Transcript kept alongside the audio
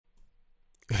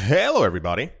Hello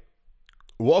everybody,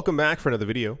 welcome back for another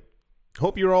video.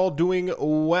 Hope you're all doing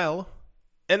well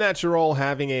and that you're all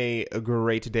having a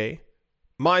great day.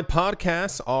 My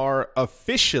podcasts are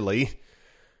officially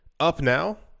up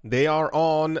now. They are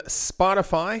on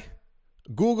Spotify,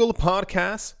 Google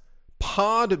Podcasts,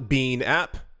 Podbean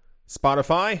app,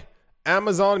 Spotify,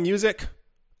 Amazon Music,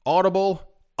 Audible,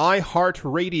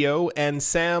 iHeartRadio, and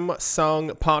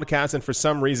Samsung Podcasts. And for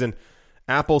some reason,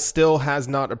 Apple still has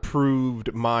not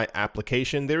approved my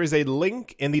application. There is a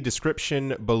link in the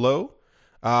description below.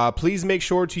 Please make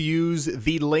sure to use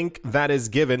the link that is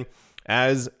given.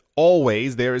 As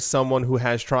always, there is someone who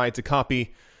has tried to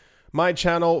copy my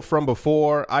channel from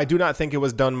before. I do not think it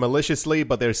was done maliciously,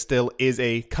 but there still is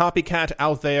a copycat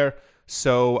out there.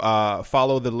 So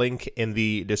follow the link in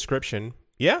the description.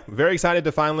 Yeah, very excited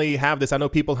to finally have this. I know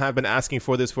people have been asking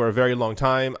for this for a very long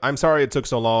time. I'm sorry it took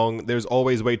so long. There's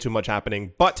always way too much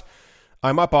happening, but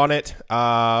I'm up on it,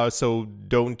 so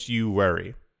don't you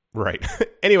worry. Right.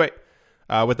 Anyway,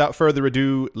 without further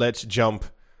ado, let's jump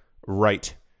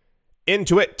right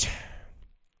into it.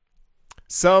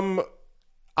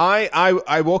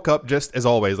 I woke up just as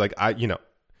always, like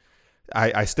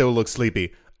I still look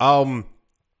sleepy.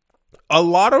 A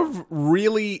lot of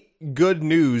really good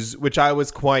news, which I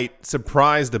was quite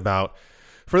surprised about.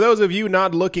 For those of you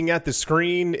not looking at the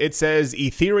screen, it says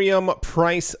Ethereum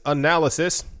price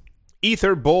analysis.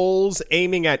 Ether bulls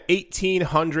aiming at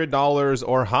 $1,800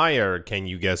 or higher. Can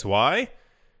you guess why?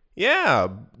 Yeah,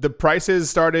 the prices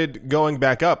started going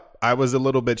back up. I was a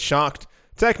little bit shocked.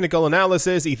 Technical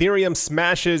analysis, Ethereum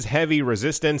smashes heavy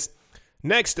resistance.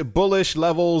 Next bullish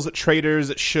levels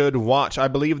traders should watch. I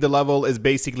believe the level is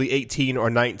basically 18 or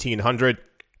 1900.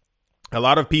 A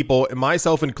lot of people,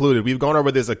 myself included, we've gone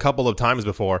over this a couple of times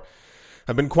before.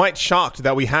 I've been quite shocked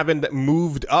that we haven't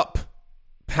moved up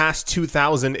past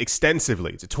 2,000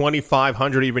 extensively to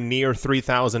 2,500, even near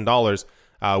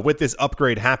 $3,000 with this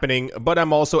upgrade happening. But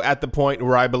I'm also at the point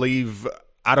where I believe,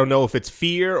 I don't know if it's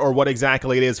fear or what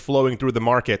exactly it is flowing through the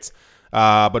markets.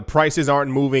 But prices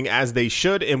aren't moving as they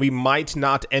should, and we might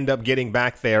not end up getting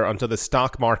back there until the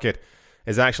stock market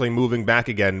is actually moving back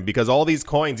again. Because all these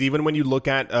coins, even when you look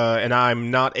at, and I'm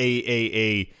not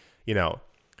an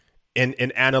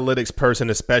analytics person,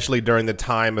 especially during the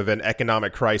time of an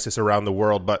economic crisis around the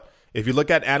world, but if you look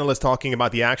at analysts talking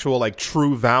about the actual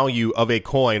true value of a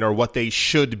coin or what they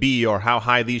should be or how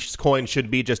high these coins should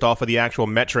be just off of the actual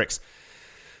metrics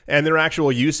and their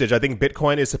actual usage, I think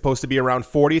Bitcoin is supposed to be around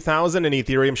 40,000 and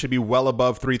Ethereum should be well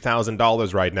above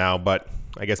 $3,000 right now, but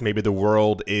I guess maybe the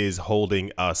world is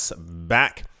holding us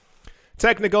back.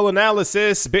 Technical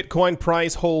analysis, Bitcoin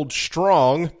price holds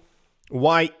strong.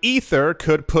 Why Ether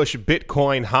could push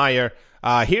Bitcoin higher.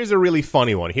 Here's a really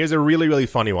funny one. Really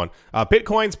funny one.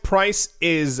 Bitcoin's price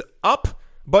is up,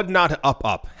 but not up.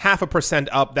 0.5%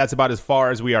 up. That's about as far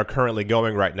as we are currently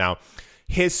going right now.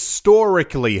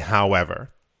 Historically,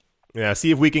 however,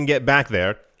 see if we can get back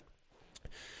there.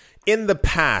 In the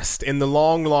past, in the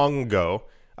long ago,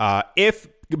 if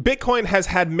Bitcoin has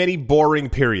had many boring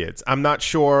periods, I'm not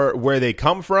sure where they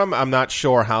come from. I'm not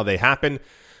sure how they happen.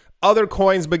 Other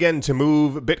coins begin to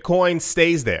move. Bitcoin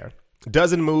stays there.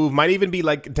 Doesn't move. Might even be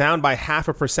down by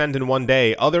 0.5% in one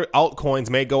day. Other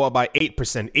altcoins may go up by 8%,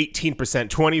 18%,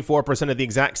 24% at the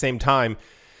exact same time.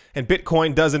 And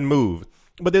Bitcoin doesn't move.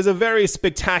 But there's a very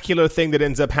spectacular thing that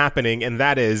ends up happening, and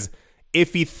that is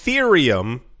if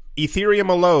Ethereum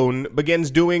alone begins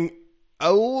doing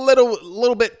a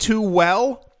little bit too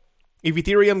well, if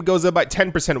Ethereum goes up by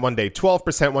 10% one day,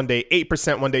 12% one day,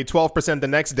 8% one day, 12% the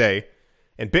next day,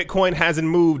 and Bitcoin hasn't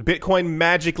moved, Bitcoin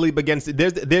magically begins to,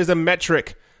 there's a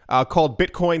metric called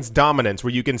Bitcoin's dominance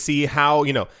where you can see how,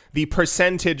 the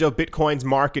percentage of Bitcoin's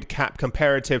market cap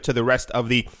comparative to the rest of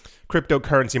the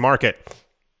cryptocurrency market.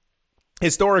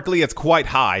 Historically, it's quite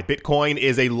high. Bitcoin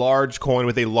is a large coin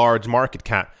with a large market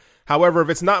cap. However, if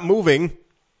it's not moving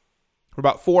for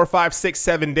about 4, 5, 6,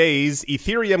 7 days,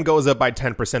 Ethereum goes up by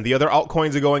 10%. The other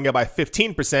altcoins are going up by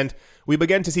 15%. We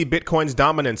begin to see Bitcoin's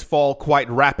dominance fall quite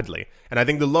rapidly. And I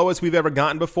think the lowest we've ever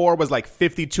gotten before was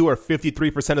 52 or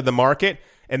 53% of the market.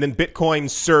 And then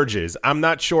Bitcoin surges. I'm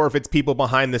not sure if it's people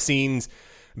behind the scenes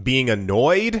being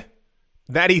annoyed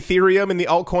that Ethereum and the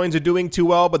altcoins are doing too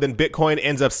well, but then Bitcoin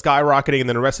ends up skyrocketing and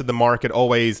then the rest of the market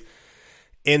always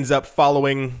ends up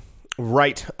following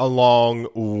right along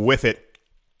with it.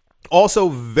 Also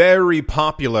very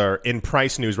popular in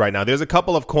price news right now. There's a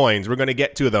couple of coins. We're going to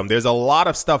get to them. There's a lot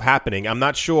of stuff happening. I'm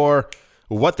not sure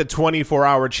what the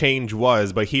 24-hour change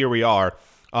was, but here we are.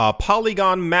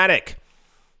 Polygon Matic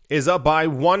is up by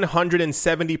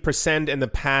 170% in the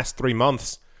past 3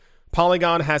 months.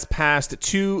 Polygon has passed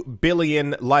 2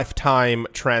 billion lifetime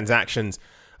transactions.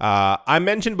 I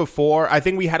mentioned before, I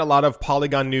think we had a lot of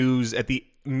Polygon news at the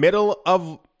middle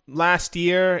of last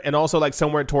year and also like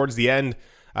somewhere towards the end.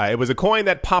 It was a coin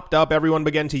that popped up. Everyone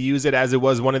began to use it as it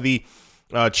was one of the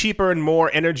cheaper and more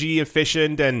energy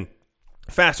efficient and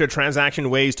faster transaction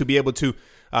ways to be able to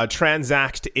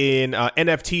transact in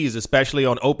NFTs, especially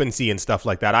on OpenSea and stuff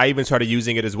like that. I even started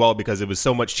using it as well because it was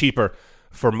so much cheaper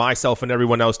for myself and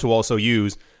everyone else to also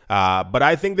use. But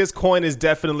I think this coin is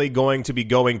definitely going to be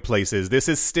going places. This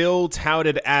is still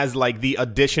touted as like the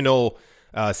additional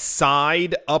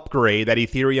side upgrade that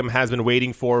Ethereum has been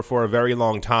waiting for a very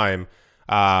long time.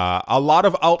 A lot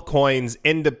of altcoins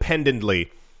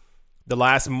independently, the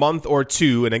last month or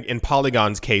two, and in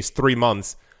Polygon's case, 3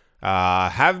 months,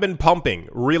 have been pumping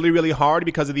really, really hard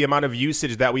because of the amount of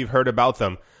usage that we've heard about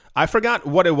them. I forgot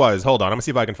what it was. Hold on. I'm going to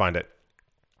see if I can find it.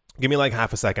 Give me like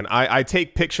half a second. I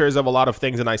take pictures of a lot of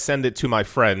things and I send it to my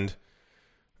friend.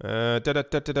 Nah, it's going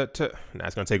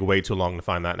to take way too long to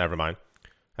find that. Never mind.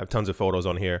 I have tons of photos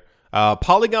on here.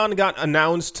 Polygon got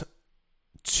announced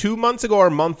 2 months ago or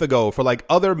a month ago for like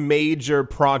other major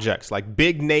projects, like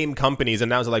big name companies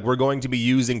announced like we're going to be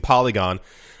using Polygon.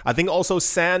 I think also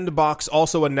Sandbox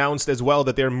also announced as well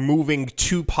that they're moving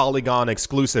to Polygon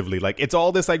exclusively. Like it's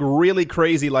all this like really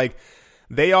crazy, like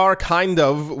they are kind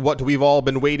of what we've all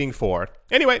been waiting for.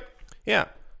 Anyway, yeah.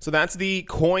 So that's the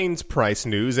coins price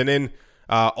news. And then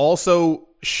also,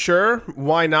 sure,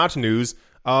 why not news?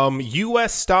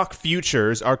 US stock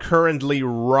futures are currently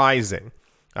rising.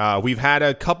 We've had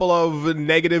a couple of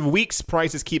negative weeks.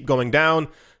 Prices keep going down.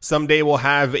 Someday we'll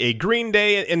have a green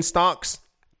day in stocks.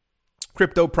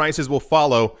 Crypto prices will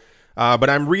follow. But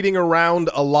I'm reading around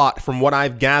a lot from what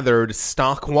I've gathered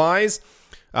stock-wise.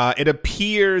 It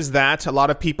appears that a lot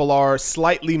of people are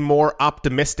slightly more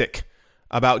optimistic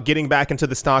about getting back into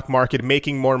the stock market,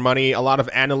 making more money. A lot of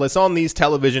analysts on these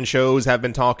television shows have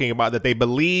been talking about that they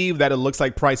believe that it looks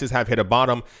like prices have hit a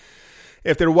bottom.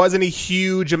 If there wasn't a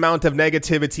huge amount of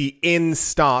negativity in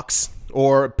stocks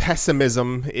or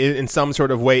pessimism in some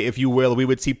sort of way, if you will, we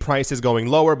would see prices going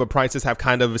lower, but prices have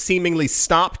kind of seemingly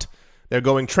stopped. They're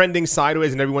going trending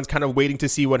sideways and everyone's kind of waiting to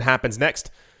see what happens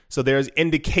next. So there's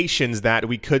indications that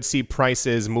we could see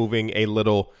prices moving a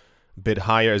little bit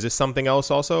higher. Is this something else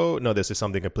also? No, this is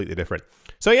something completely different.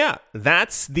 So yeah,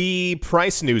 that's the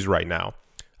price news right now.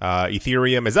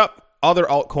 Ethereum is up. Other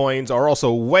altcoins are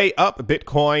also way up.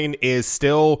 Bitcoin is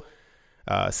still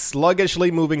sluggishly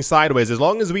moving sideways. As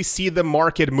long as we see the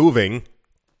market moving,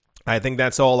 I think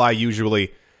that's all I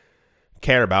usually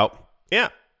care about. Yeah,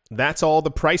 that's all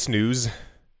the price news.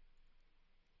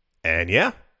 And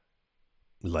yeah,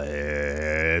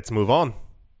 let's move on.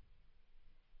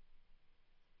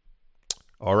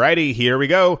 Alrighty, here we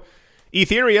go.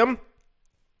 Ethereum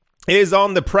is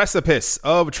on the precipice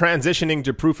of transitioning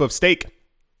to proof of stake.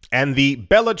 And the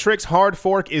Bellatrix hard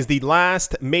fork is the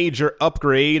last major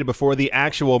upgrade before the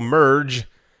actual merge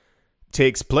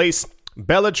takes place.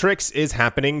 Bellatrix is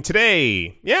happening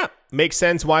today. Yeah, makes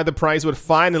sense why the price would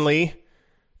finally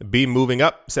be moving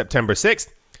up September 6th.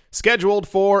 Scheduled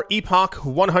for Epoch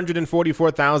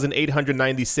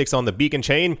 144,896 on the Beacon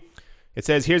chain. It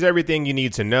says, here's everything you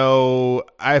need to know.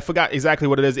 I forgot exactly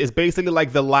what it is. It's basically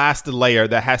like the last layer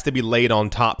that has to be laid on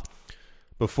top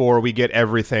before we get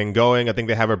everything going. I think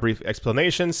they have a brief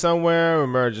explanation somewhere.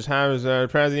 Emerges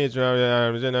president.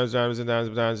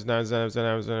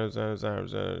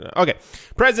 Okay.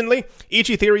 Presently, each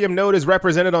Ethereum node is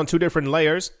represented on two different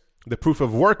layers, the proof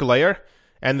of work layer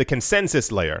and the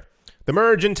consensus layer. The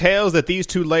merge entails that these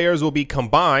two layers will be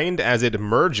combined as it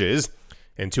merges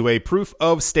into a proof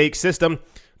of stake system.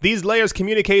 These layers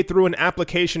communicate through an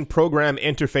application program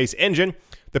interface engine.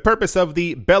 The purpose of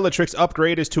the Bellatrix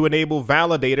upgrade is to enable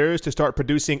validators to start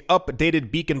producing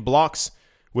updated beacon blocks,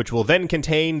 which will then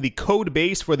contain the code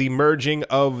base for the merging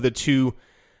of the two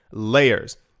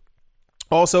layers.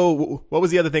 Also, what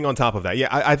was the other thing on top of that? Yeah,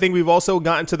 I think we've also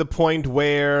gotten to the point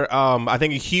where I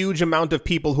think a huge amount of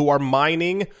people who are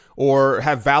mining or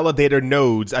have validator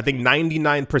nodes, I think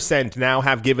 99% now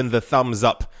have given the thumbs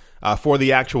up for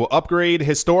the actual upgrade.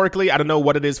 Historically, I don't know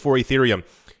what it is for Ethereum.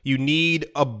 You need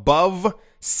above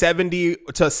 70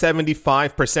 to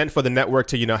 75% for the network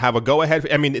to, have a go-ahead.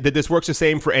 I mean, this works the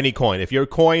same for any coin. If your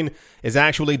coin is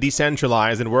actually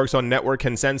decentralized and works on network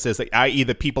consensus, like, i.e.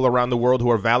 the people around the world who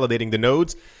are validating the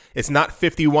nodes, it's not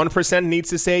 51%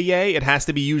 needs to say yay. It has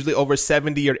to be usually over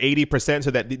 70 or 80% so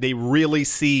that they really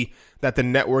see that the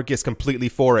network is completely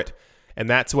for it. And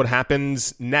that's what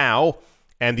happens now.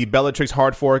 And the Bellatrix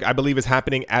hard fork, I believe, is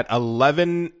happening at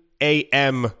 11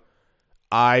 a.m.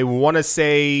 I want to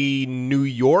say New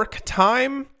York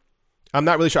time. I'm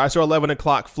not really sure. I saw 11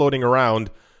 o'clock floating around.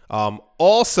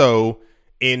 Also,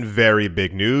 in very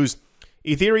big news,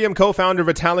 Ethereum co-founder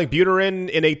Vitalik Buterin,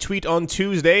 in a tweet on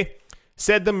Tuesday,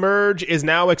 said the merge is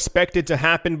now expected to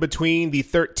happen between the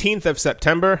 13th of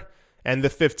September and the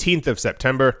 15th of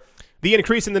September. The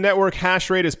increase in the network hash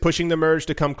rate is pushing the merge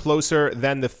to come closer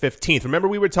than the 15th. Remember,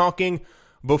 we were talking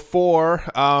before,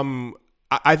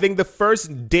 I think the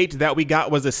first date that we got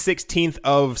was the 16th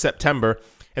of September,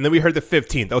 and then we heard the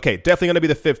 15th. Okay, definitely going to be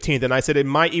the 15th, and I said it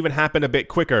might even happen a bit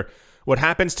quicker. What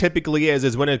happens typically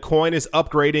is when a coin is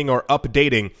upgrading or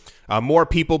updating, more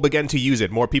people begin to use it.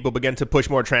 More people begin to push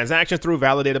more transactions through,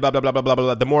 validate, blah, blah, blah, blah, blah,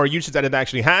 blah. The more usage that it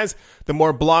actually has, the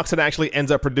more blocks it actually ends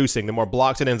up producing. The more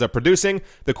blocks it ends up producing,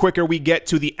 the quicker we get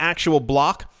to the actual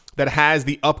block that has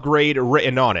the upgrade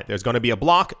written on it. There's going to be a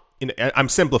block. I'm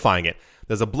simplifying it.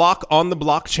 There's a block on the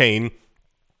blockchain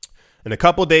in a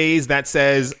couple days that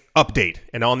says update.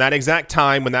 And on that exact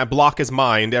time, when that block is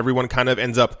mined, everyone kind of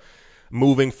ends up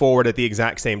moving forward at the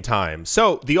exact same time.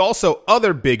 So the also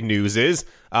other big news is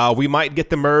we might get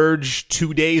the merge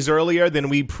 2 days earlier than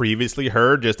we previously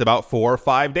heard just about 4 or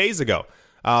 5 days ago.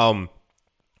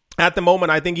 At the moment,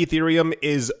 I think Ethereum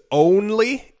is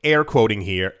only, air quoting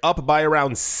here, up by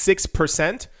around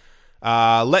 6%.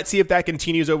 Let's see if that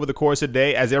continues over the course of the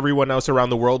day as everyone else around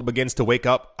the world begins to wake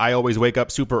up. I always wake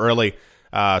up super early.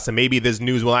 So maybe this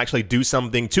news will actually do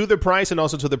something to the price and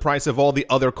also to the price of all the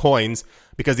other coins,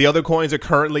 because the other coins are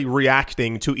currently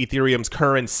reacting to Ethereum's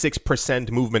current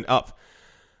 6% movement up.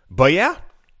 But yeah,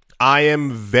 I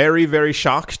am very, very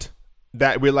shocked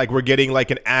that we're getting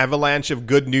like an avalanche of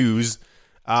good news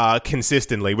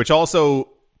consistently, which also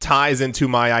ties into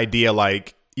my idea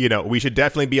we should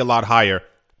definitely be a lot higher,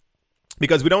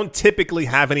 because we don't typically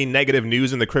have any negative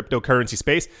news in the cryptocurrency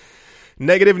space.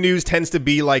 Negative news tends to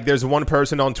be like there's one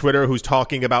person on Twitter who's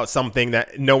talking about something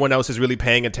that no one else is really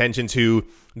paying attention to.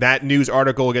 That news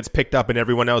article gets picked up and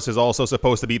everyone else is also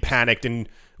supposed to be panicked and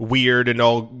weird and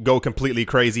all go completely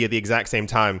crazy at the exact same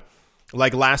time.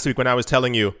 Like last week when I was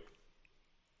telling you,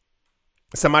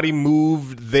 somebody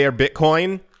moved their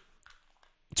Bitcoin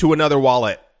to another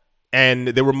wallet. And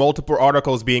there were multiple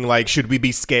articles being like, should we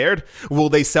be scared? Will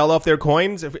they sell off their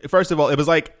coins? First of all, it was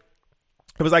like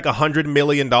 $100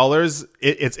 million.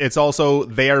 It's also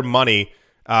their money.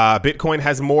 Bitcoin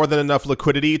has more than enough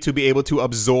liquidity to be able to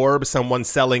absorb someone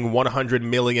selling $100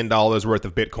 million worth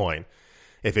of Bitcoin.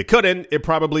 If it couldn't, it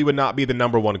probably would not be the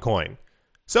number one coin.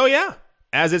 So yeah,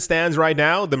 as it stands right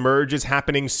now, the merge is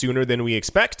happening sooner than we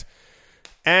expect.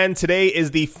 And today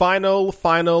is the final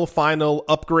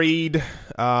upgrade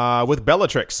with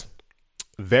Bellatrix.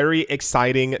 Very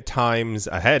exciting times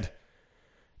ahead.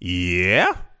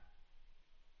 Yeah.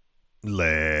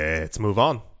 Let's move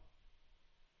on.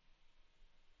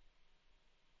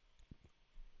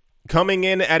 Coming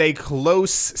in at a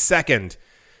close second,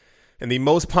 and the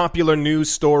most popular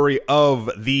news story of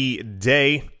the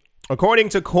day, according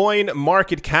to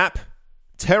CoinMarketCap,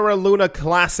 Terra Luna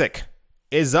Classic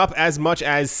is up as much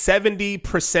as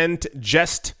 70%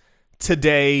 just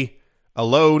today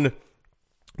alone.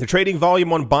 The trading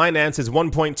volume on Binance is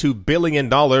 $1.2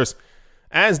 billion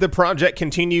as the project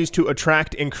continues to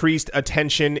attract increased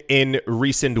attention in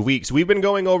recent weeks. We've been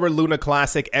going over Luna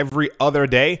Classic every other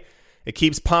day. It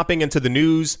keeps popping into the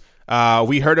news.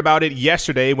 We heard about it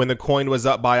yesterday when the coin was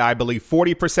up by, I believe,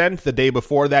 40%. The day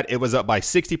before that, it was up by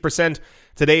 60%.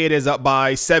 Today, it is up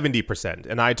by 70%.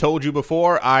 And I told you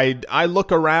before, I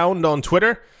look around on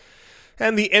Twitter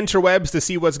and the interwebs to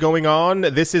see what's going on.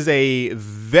 This is a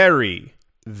very,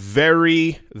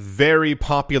 very, very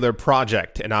popular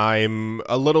project. And I'm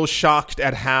a little shocked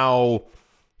at how,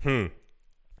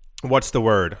 what's the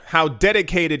word? How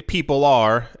dedicated people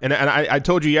are. And I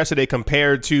told you yesterday,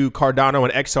 compared to Cardano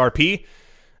and XRP,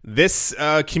 this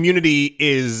community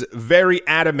is very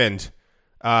adamant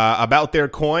about their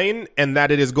coin and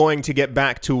that it is going to get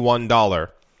back to $1.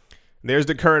 There's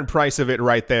the current price of it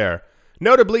right there.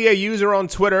 Notably, a user on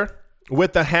Twitter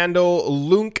with the handle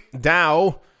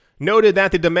LunkDAO noted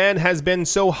that the demand has been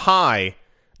so high,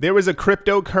 there was a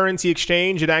cryptocurrency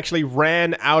exchange that actually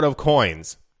ran out of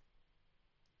coins.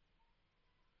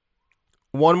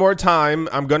 One more time,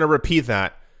 I'm going to repeat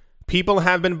that. People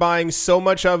have been buying so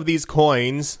much of these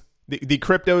coins. The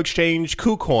crypto exchange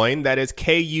KuCoin, that is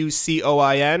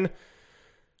KuCoin,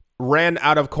 ran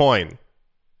out of coin.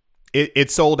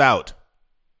 It sold out.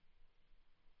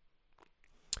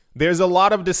 There's a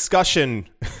lot of discussion,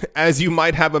 as you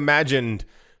might have imagined,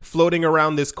 floating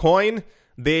around this coin.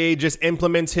 They just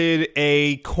implemented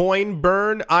a coin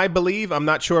burn, I believe. I'm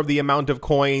not sure of the amount of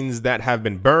coins that have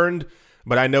been burned,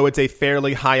 but I know it's a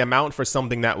fairly high amount for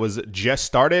something that was just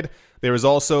started. There is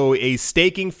also a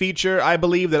staking feature, I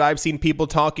believe, that I've seen people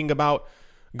talking about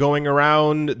going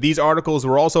around. These articles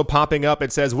were also popping up.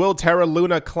 It says, will Terra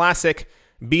Luna Classic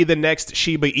be the next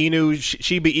Shiba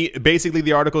Inu? Basically,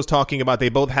 the article's talking about they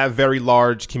both have very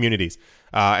large communities.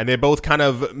 And they're both kind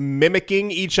of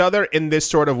mimicking each other in this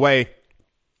sort of way.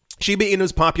 Shiba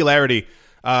Inu's popularity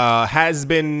has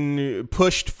been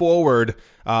pushed forward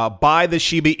by the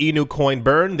Shiba Inu coin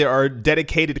burn. There are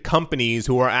dedicated companies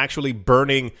who are actually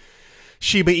burning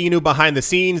Shiba Inu behind the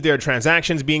scenes. There are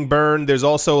transactions being burned. There's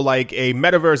also like a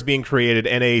metaverse being created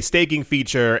and a staking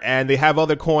feature. And they have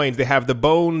other coins. They have the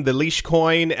Bone, the Leash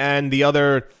coin, and the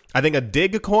other, I think a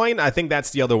Dig coin. I think that's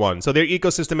the other one. So their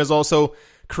ecosystem is also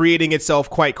creating itself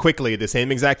quite quickly. The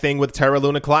same exact thing with Terra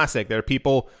Luna Classic. There are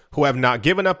people who have not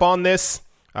given up on this.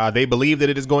 They believe that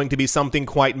it is going to be something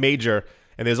quite major.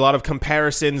 And there's a lot of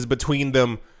comparisons between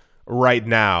them right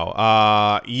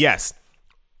now. Yes,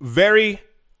 very,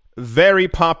 very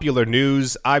popular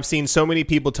news. I've seen so many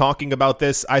people talking about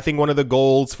this. I think one of the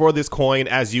goals for this coin,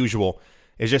 as usual,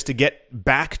 is just to get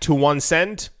back to 1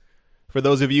 cent. For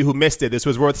those of you who missed it, this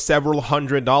was worth several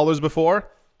 $100s before.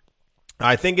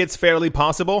 I think it's fairly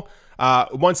possible.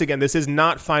 Once again, this is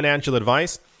not financial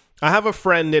advice. I have a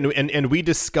friend, and we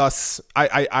discuss,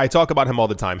 I talk about him all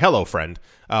the time. Hello, friend.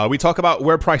 We talk about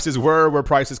where prices were, where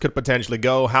prices could potentially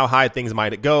go, how high things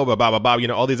might go, blah, blah, blah, blah, you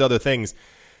know, all these other things.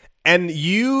 And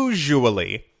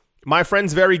usually, my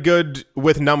friend's very good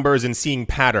with numbers and seeing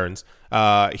patterns.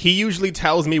 He usually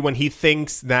tells me when he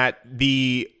thinks that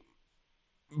the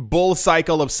bull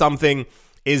cycle of something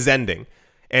is ending.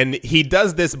 And he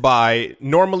does this by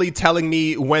normally telling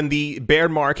me when the bear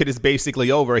market is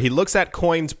basically over. He looks at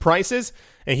coins' prices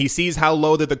and he sees how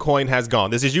low that the coin has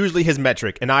gone. This is usually his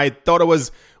metric. And I thought it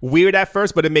was weird at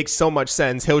first, but it makes so much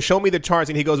sense. He'll show me the charts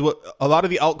and he goes, well, a lot of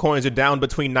the altcoins are down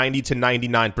between 90 to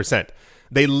 99%.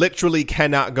 They literally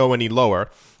cannot go any lower.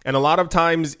 And a lot of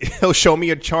times he'll show me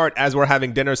a chart as we're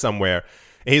having dinner somewhere.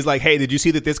 And he's like, hey, did you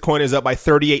see that this coin is up by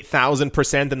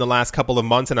 38,000% in the last couple of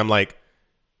months? And I'm like,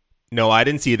 no, I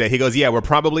didn't see that. He goes, yeah, we're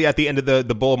probably at the end of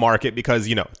the bull market because,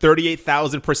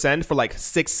 38,000% for like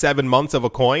 6-7 months of a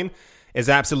coin is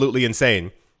absolutely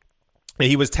insane. And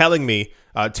he was telling me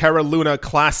Terra Luna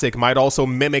Classic might also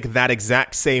mimic that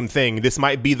exact same thing. This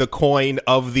might be the coin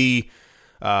of the...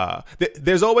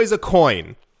 there's always a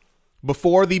coin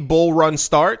before the bull run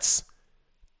starts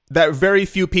that very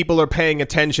few people are paying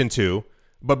attention to.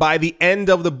 But by the end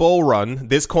of the bull run,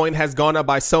 this coin has gone up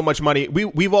by so much money.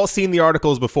 We've all seen the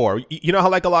articles before. You know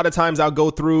how like a lot of times I'll go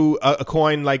through a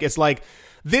coin, like it's like,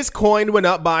 this coin went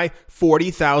up by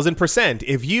 40,000%.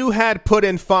 If you had put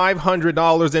in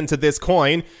 $500 into this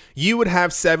coin, you would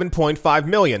have 7.5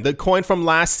 million. The coin from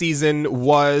last season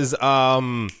was,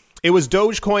 it was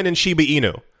Dogecoin and Shiba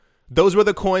Inu. Those were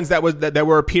the coins that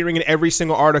were appearing in every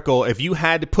single article. If you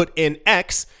had to put in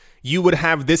X, you would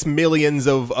have this millions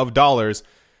of dollars.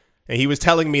 And he was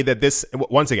telling me that this,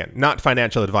 once again, not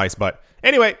financial advice, but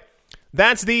anyway,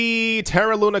 that's the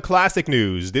Terra Luna Classic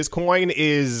news. This coin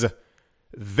is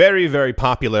very, very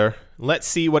popular. Let's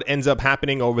see what ends up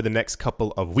happening over the next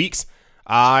couple of weeks.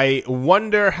 I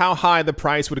wonder how high the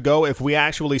price would go if we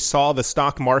actually saw the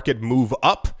stock market move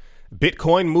up.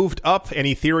 Bitcoin moved up and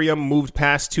Ethereum moved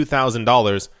past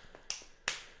 $2,000.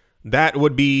 That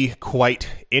would be quite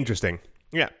interesting.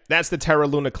 Yeah, that's the Terra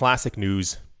Luna Classic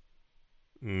news.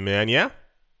 And yeah,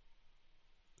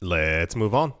 let's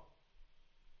move on.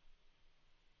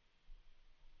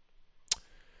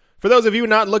 For those of you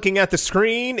not looking at the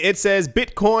screen, it says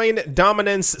Bitcoin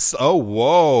dominance. Oh,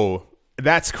 whoa.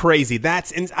 That's crazy.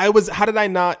 How did I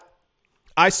not?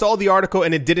 I saw the article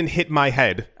and it didn't hit my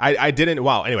head. I didn't.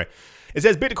 Wow. Anyway, it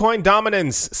says Bitcoin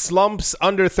dominance slumps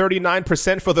under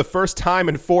 39% for the first time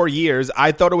in 4 years.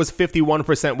 I thought it was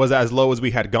 51% was as low as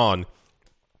we had gone.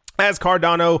 As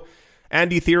Cardano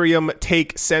and Ethereum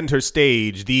take center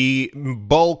stage, the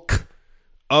bulk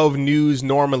of news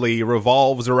normally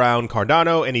revolves around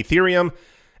Cardano and Ethereum.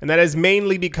 And that is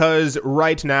mainly because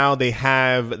right now they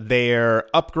have their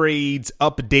upgrades,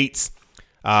 updates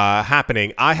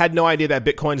happening. I had no idea that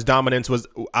Bitcoin's dominance was,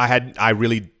 I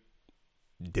really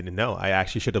didn't know. I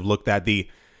actually should have looked at the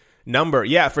number.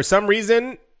 Yeah, for some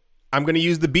reason, I'm going to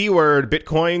use the B word.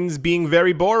 Bitcoin's being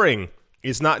very boring.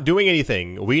 It's not doing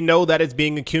anything. We know that it's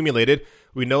being accumulated.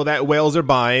 We know that whales are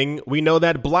buying. We know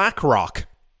that BlackRock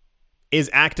is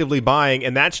actively buying.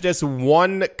 And that's just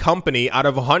one company out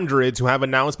of hundreds who have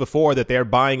announced before that they're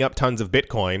buying up tons of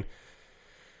Bitcoin.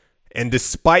 And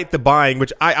despite the buying,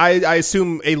 which I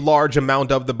assume a large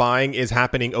amount of the buying is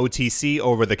happening OTC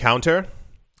over the counter,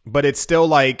 but it's still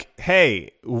like,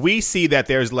 hey, we see that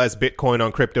there's less Bitcoin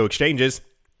on crypto exchanges.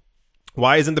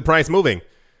 Why isn't the price moving?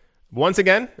 Once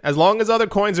again, as long as other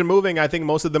coins are moving, I think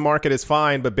most of the market is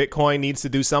fine, but Bitcoin needs to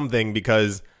do something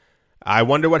because I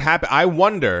wonder what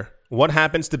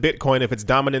happens to Bitcoin if its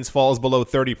dominance falls below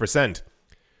 30%.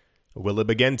 Will it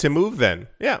begin to move then?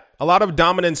 Yeah, a lot of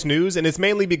dominance news, and it's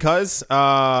mainly because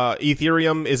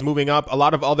Ethereum is moving up. A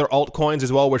lot of other altcoins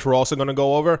as well, which we're also going to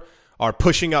go over, are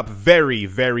pushing up very,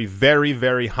 very, very,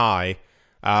 very high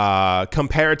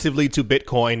comparatively to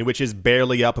Bitcoin, which is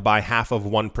barely up by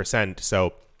 0.5%.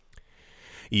 So,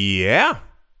 yeah.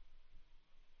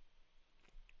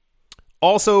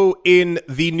 Also in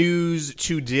the news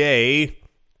today,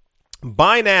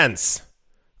 Binance,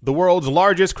 the world's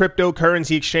largest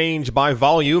cryptocurrency exchange by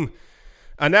volume,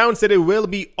 announced that it will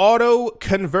be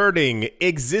auto-converting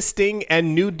existing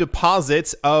and new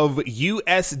deposits of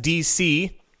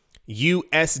USDC,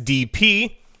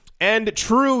 USDP, and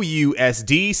True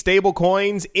USD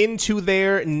stablecoins into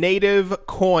their native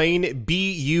coin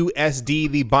BUSD,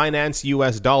 the Binance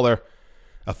US dollar,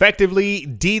 effectively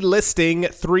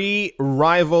delisting 3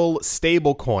 rival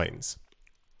stablecoins.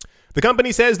 The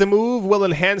company says the move will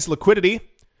enhance liquidity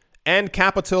and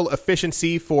capital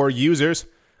efficiency for users.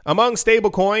 Among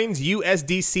stablecoins,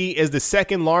 USDC is the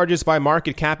second largest by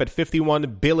market cap at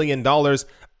 $51 billion.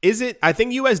 I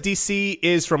think USDC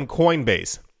is from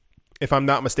Coinbase, if I'm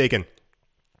not mistaken.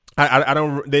 I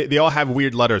don't. They all have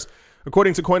weird letters.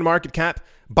 According to CoinMarketCap,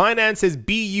 Binance's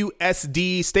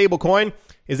BUSD stablecoin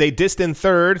is a distant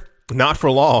third, not for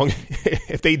long,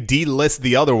 if they delist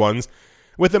the other ones,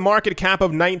 with a market cap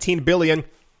of $19 billion,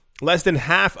 less than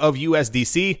half of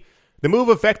USDC. The move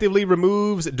effectively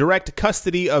removes direct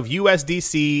custody of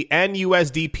USDC and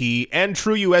USDP and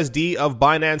True USD of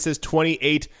Binance's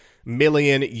 28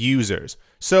 million users.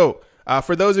 So,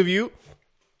 for those of you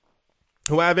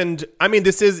who haven't, I mean,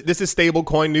 this is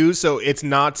stablecoin news, so it's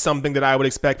not something that I would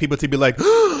expect people to be like,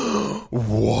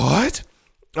 what?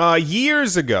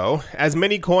 Years ago, as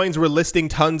many coins were listing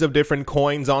tons of different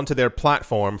coins onto their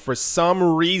platform, for some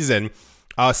reason,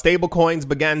 stablecoins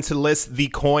began to list the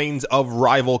coins of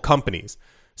rival companies.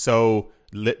 So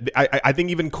I think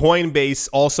even Coinbase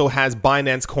also has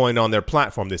Binance Coin on their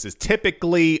platform. This is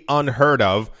typically unheard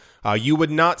of. You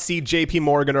would not see JP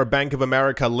Morgan or Bank of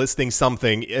America listing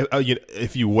something,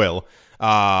 if you will,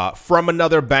 from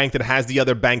another bank that has the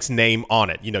other bank's name on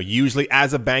it. You know, usually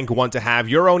as a bank, want to have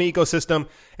your own ecosystem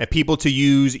and people to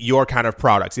use your kind of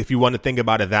products, if you want to think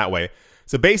about it that way.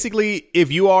 So basically, if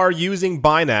you are using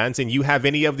Binance and you have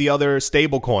any of the other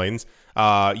stable coins,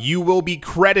 you will be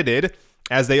credited,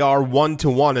 as they are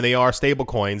one-to-one and they are stable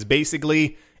coins,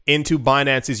 basically into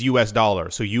Binance's US dollar.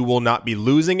 So you will not be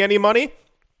losing any money,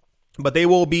 but they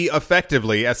will be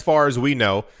effectively, as far as we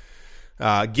know,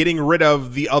 getting rid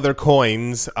of the other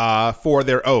coins for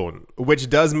their own, which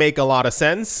does make a lot of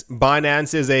sense.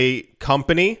 Binance is a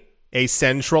company, a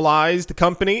centralized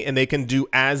company, and they can do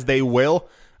as they will.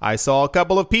 I saw a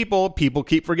couple of people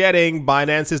keep forgetting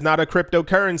Binance is not a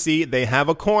cryptocurrency. They have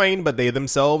a coin, but they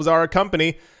themselves are a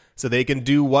company, so they can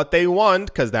do what they want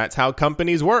because that's how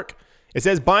companies work. It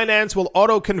says Binance will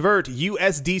auto-convert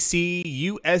USDC,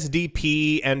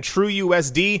 USDP, and True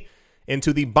USD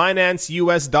into the Binance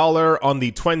US dollar on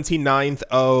the 29th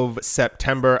of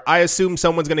September. I assume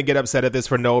someone's going to get upset at this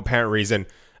for no apparent reason.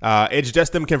 It's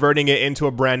just them converting it into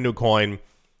a brand new coin.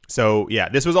 So, yeah,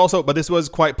 this was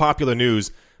quite popular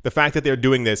news. The fact that they're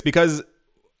doing this, because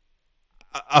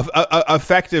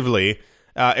effectively,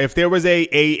 if there was a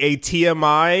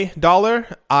TMI dollar,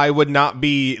 I would not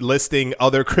be listing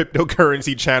other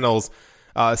cryptocurrency channels,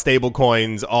 stable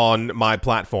coins on my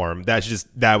platform.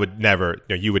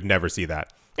 You would never see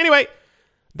that. Anyway,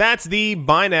 that's the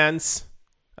Binance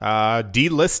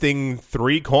delisting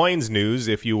 3 coins news,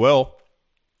 if you will.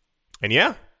 And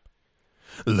yeah,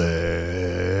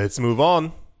 let's move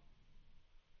on.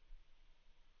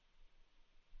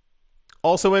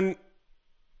 Also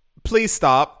please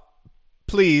stop.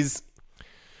 Please.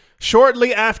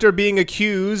 Shortly after being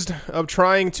accused of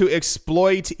trying to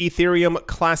exploit Ethereum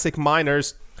Classic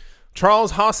miners,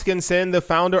 Charles Hoskinson, the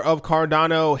founder of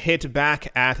Cardano, hit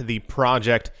back at the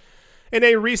project. In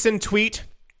a recent tweet,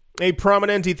 a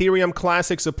prominent Ethereum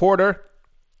Classic supporter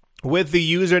with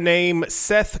the username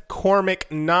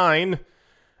SethCormick9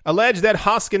 alleged that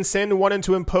Hoskinson wanted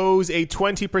to impose a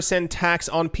 20% tax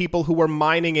on people who were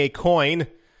mining a coin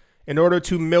in order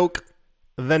to milk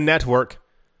the network.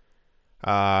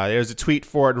 There's a tweet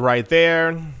for it right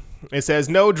there. It says,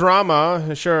 "No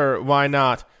drama. Sure, why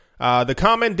not?" The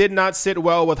comment did not sit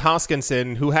well with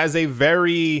Hoskinson, who has a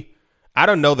very... I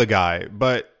don't know the guy,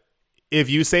 but if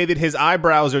you say that his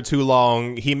eyebrows are too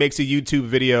long, he makes a YouTube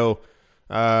video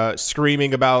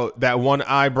screaming about that one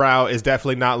eyebrow is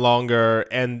definitely not longer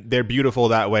and they're beautiful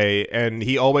that way. And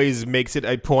he always makes it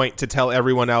a point to tell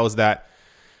everyone else that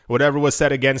whatever was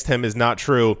said against him is not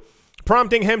true,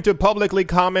 prompting him to publicly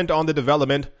comment on the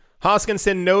development.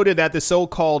 Hoskinson noted that the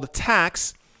so-called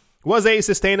tax was a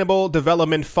sustainable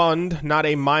development fund, not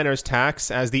a miner's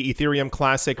tax, as the Ethereum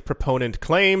Classic proponent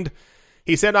claimed.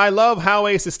 He said, "I love how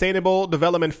a sustainable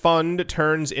development fund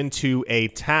turns into a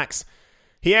tax."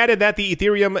 He added that the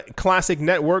Ethereum Classic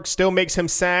network still makes him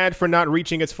sad for not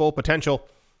reaching its full potential.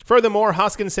 Furthermore,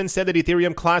 Hoskinson said that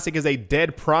Ethereum Classic is a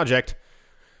dead project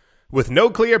with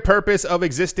no clear purpose of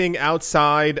existing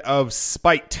outside of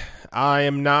spite. I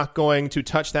am not going to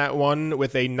touch that one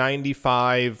with a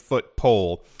 95-foot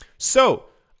pole. So,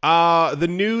 the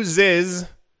news is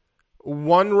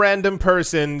one random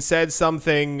person said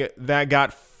something that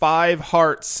got 5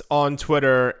 hearts on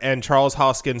Twitter, and Charles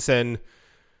Hoskinson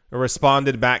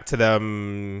responded back to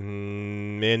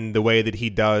them in the way that he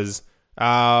does.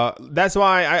 That's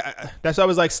why I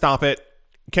was like, stop it.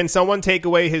 Can someone take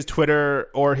away his Twitter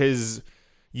or his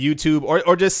YouTube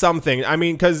or just something? I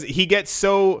mean, because he gets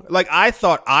so, like, I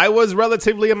thought I was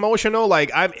relatively emotional.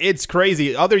 Like, it's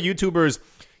crazy. Other YouTubers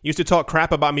used to talk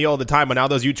crap about me all the time, but now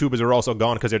those YouTubers are also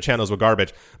gone because their channels were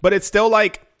garbage. But it's still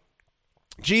like,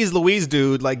 geez Louise,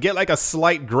 dude, like, get like a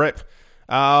slight grip.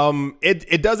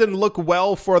 It doesn't look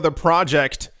well for the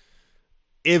project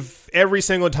if every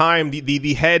single time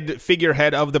the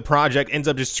figurehead of the project ends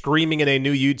up just screaming in a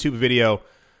new YouTube video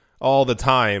all the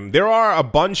time. There are a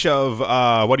bunch of,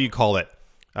 what do you call it?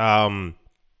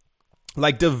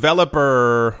 Like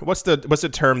developer, what's the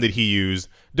term that he used?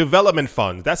 Development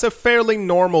fund. That's a fairly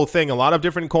normal thing. A lot of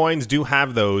different coins do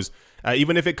have those,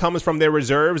 even if it comes from their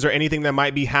reserves or anything that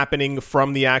might be happening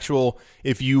from the actual,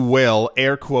 if you will,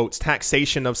 air quotes,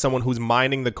 taxation of someone who's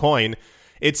mining the coin.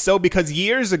 It's so because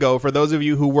years ago, for those of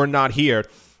you who were not here,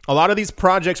 a lot of these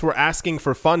projects were asking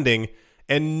for funding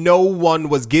and no one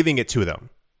was giving it to them.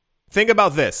 Think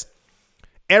about this.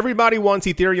 Everybody wants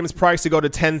Ethereum's price to go to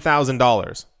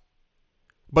 $10,000.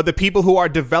 But the people who are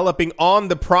developing on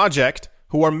the project,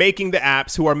 who are making the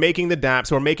apps, who are making the dApps,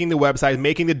 who are making the websites,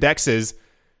 making the DEXs,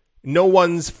 no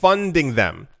one's funding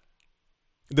them.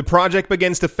 The project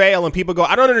begins to fail and people go,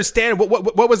 I don't understand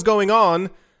what was going on.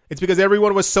 It's because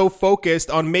everyone was so focused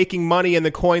on making money and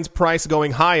the coin's price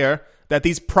going higher that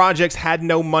these projects had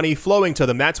no money flowing to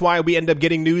them. That's why we end up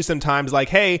getting news sometimes like,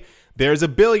 hey, there's a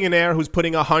billionaire who's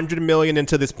putting $100 million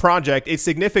into this project. It's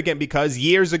significant because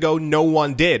years ago, no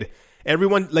one did.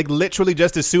 Everyone like literally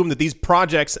just assumed that these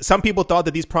projects, some people thought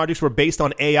that these projects were based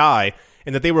on AI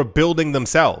and that they were building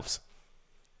themselves.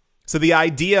 So the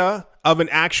idea of an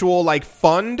actual like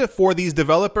fund for these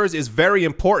developers is very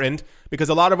important because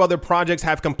a lot of other projects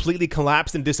have completely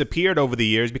collapsed and disappeared over the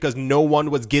years because no one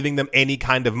was giving them any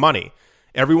kind of money.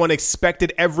 Everyone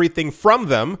expected everything from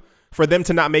them for them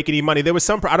to not make any money. There was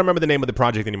I don't remember the name of the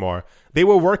project anymore. They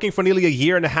were working for nearly a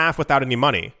year and a half without any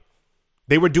money.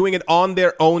 They were doing it on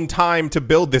their own time to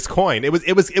build this coin. It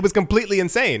was completely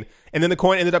insane. And then the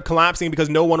coin ended up collapsing because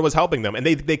no one was helping them. And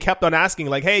they kept on asking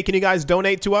like, hey, can you guys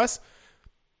donate to us?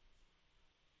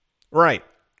 Right.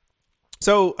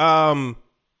 So,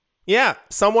 yeah,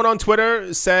 someone on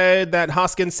Twitter said that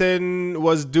Hoskinson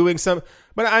was doing some,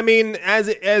 but I mean, as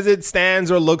it stands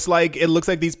or looks like, it looks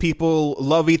like these people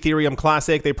love Ethereum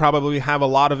Classic. They probably have a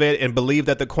lot of it and believe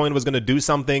that the coin was going to do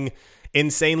something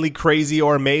insanely crazy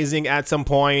or amazing at some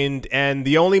point. And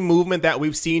the only movement that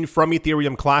we've seen from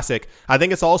Ethereum Classic, I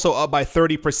think it's also up by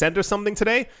 30% or something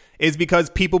today, is because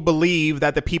people believe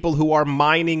that the people who are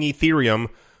mining Ethereum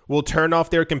will turn off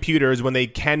their computers when they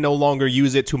can no longer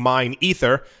use it to mine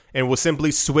Ether and will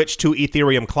simply switch to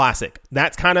Ethereum Classic.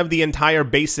 That's kind of the entire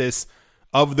basis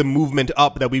of the movement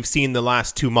up that we've seen the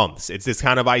last 2 months. It's this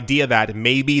kind of idea that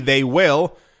maybe they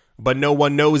will, but no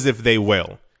one knows if they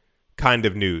will kind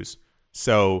of news.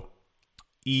 So,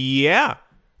 yeah,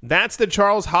 that's the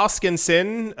Charles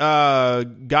Hoskinson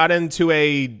got into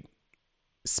a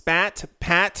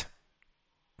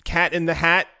cat in the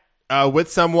hat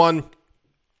with someone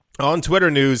on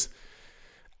Twitter news.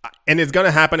 And it's going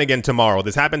to happen again tomorrow.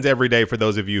 This happens every day for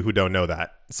those of you who don't know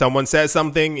that. Someone says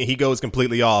something, he goes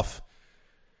completely off.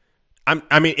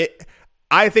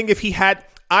 I think if he had,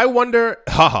 I wonder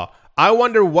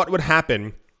what would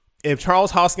happen if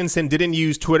Charles Hoskinson didn't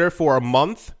use Twitter for a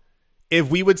month,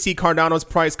 if we would see Cardano's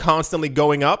price constantly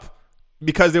going up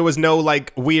because there was no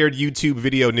like weird YouTube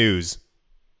video news.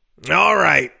 All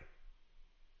right,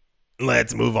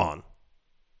 let's move on.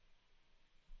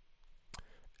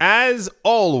 As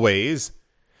always,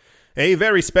 a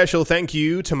very special thank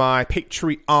you to my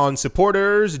Patreon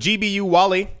supporters, GBU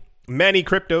Wally, Manny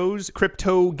Cryptos,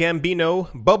 Crypto Gambino,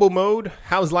 Bubble Mode,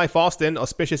 How's Life Austin,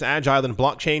 Auspicious Agile and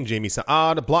Blockchain, Jamie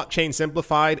Saad, Blockchain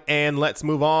Simplified, and Let's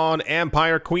Move On,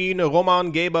 Empire Queen,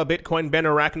 Roman Gaba, Bitcoin Ben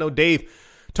Arachno, Dave,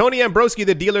 Tony Ambroski,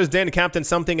 The Dealer's Den, Captain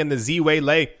Something, and the Z-Way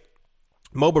Lay,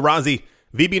 Mobarazi,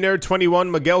 VB Nerd 21,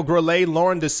 Miguel Grelay,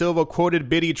 Lauren De Silva, Quoted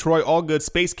Biddy, Troy Allgood,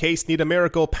 Space Case, Need a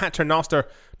Miracle, Paternoster,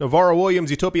 Navarro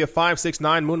Williams, Utopia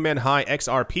 569, Moonman High,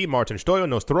 XRP, Martin Stoyo,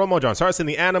 Nostromo, John Sarson,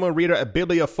 The Animal Reader,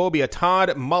 Abiliophobia,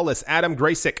 Todd Mullis, Adam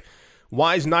Graysick,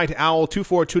 Wise Night Owl,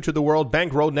 242 to the World,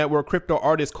 Bankroll Network, Crypto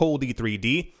Artist, Cold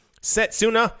E3D,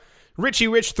 Setsuna, Richie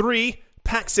Rich 3,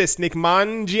 Paxis, Nick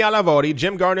Mangialavori,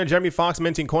 Jim Gardner, Jeremy Fox,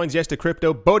 Minting Coins, Yes to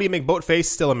Crypto, Bodie McBoatface,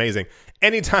 still amazing.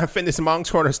 Anytime Fitness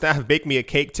Monk's Corner staff, Bake Me a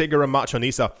Cake, Tigger and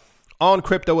Machonisa, On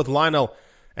Crypto with Lionel,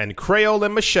 and Creole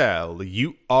and Michelle,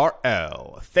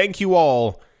 URL. Thank you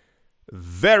all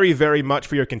very, very much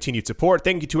for your continued support.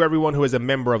 Thank you to everyone who is a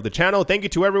member of the channel. Thank you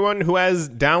to everyone who has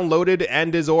downloaded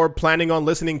and is or planning on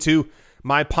listening to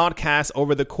my podcast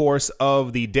over the course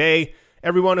of the day.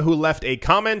 Everyone who left a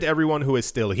comment, everyone who is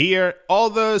still here,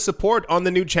 all the support on the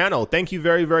new channel. Thank you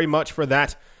very, very much for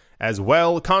that as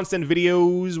well. Constant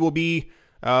videos will be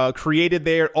created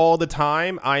there all the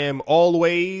time. I am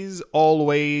always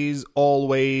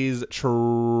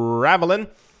traveling.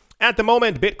 At the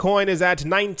moment, Bitcoin is at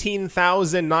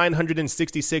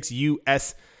 19,966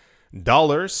 US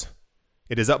dollars.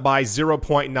 It is up by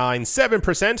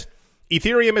 0.97%.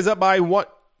 Ethereum is up by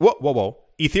what? Whoa.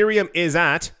 Ethereum is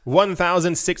at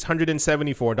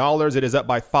 $1,674. It is up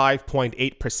by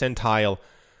 5.8 percentile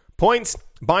points.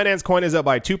 Binance Coin is up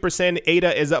by 2%.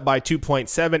 ADA is up by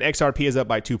 2.7. XRP is up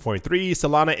by 2.3.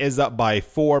 Solana is up by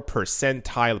 4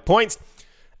 percentile points.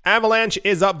 Avalanche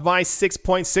is up by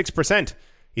 6.6%.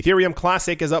 Ethereum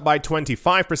Classic is up by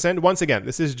 25%. Once again,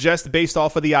 this is just based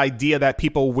off of the idea that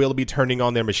people will be turning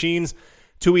on their machines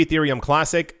to Ethereum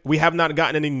Classic. We have not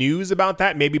gotten any news about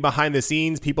that. Maybe behind the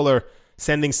scenes, people are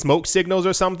sending smoke signals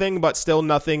or something, but still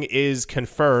nothing is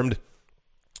confirmed.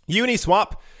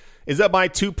 Uniswap is up by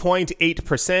 2.8%.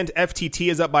 FTT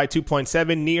is up by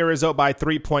 2.7%. Near is up by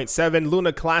 3.7%.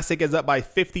 Luna Classic is up by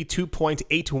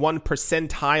 52.81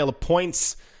 percentile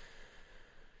points.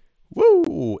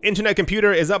 Woo! Internet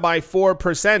Computer is up by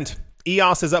 4%.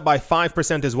 EOS is up by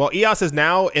 5% as well. EOS is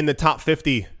now in the top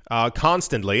 50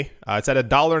 constantly. It's at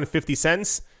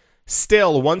 $1.50.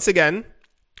 Still, once again,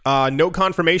 no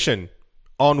confirmation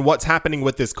on what's happening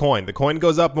with this coin. The coin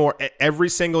goes up more every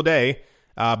single day,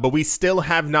 but we still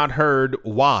have not heard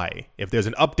why. If there's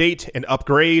an update, an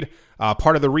upgrade,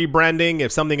 part of the rebranding,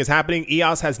 if something is happening,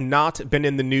 EOS has not been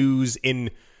in the news in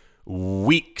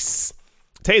weeks.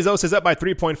 Tezos is up by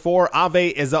 3.4%.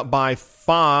 Aave is up by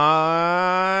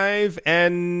 5%.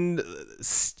 And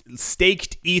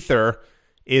staked Ether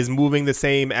is moving the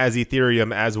same as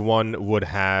Ethereum as one would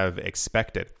have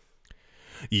expected.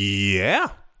 Yeah,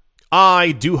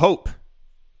 I do hope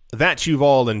that you've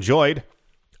all enjoyed.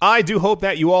 I do hope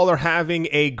that you all are having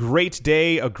a great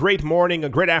day, a great morning, a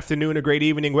great afternoon, a great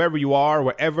evening, wherever you are,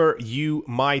 wherever you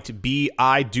might be.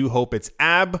 I do hope it's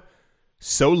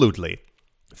absolutely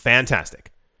fantastic.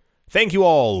 Thank you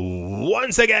all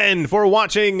once again for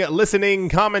watching, listening,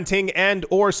 commenting, and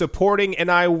or supporting, and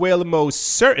I will most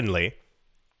certainly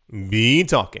be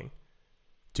talking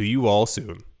to you all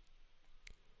soon.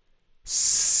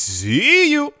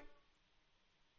 See you!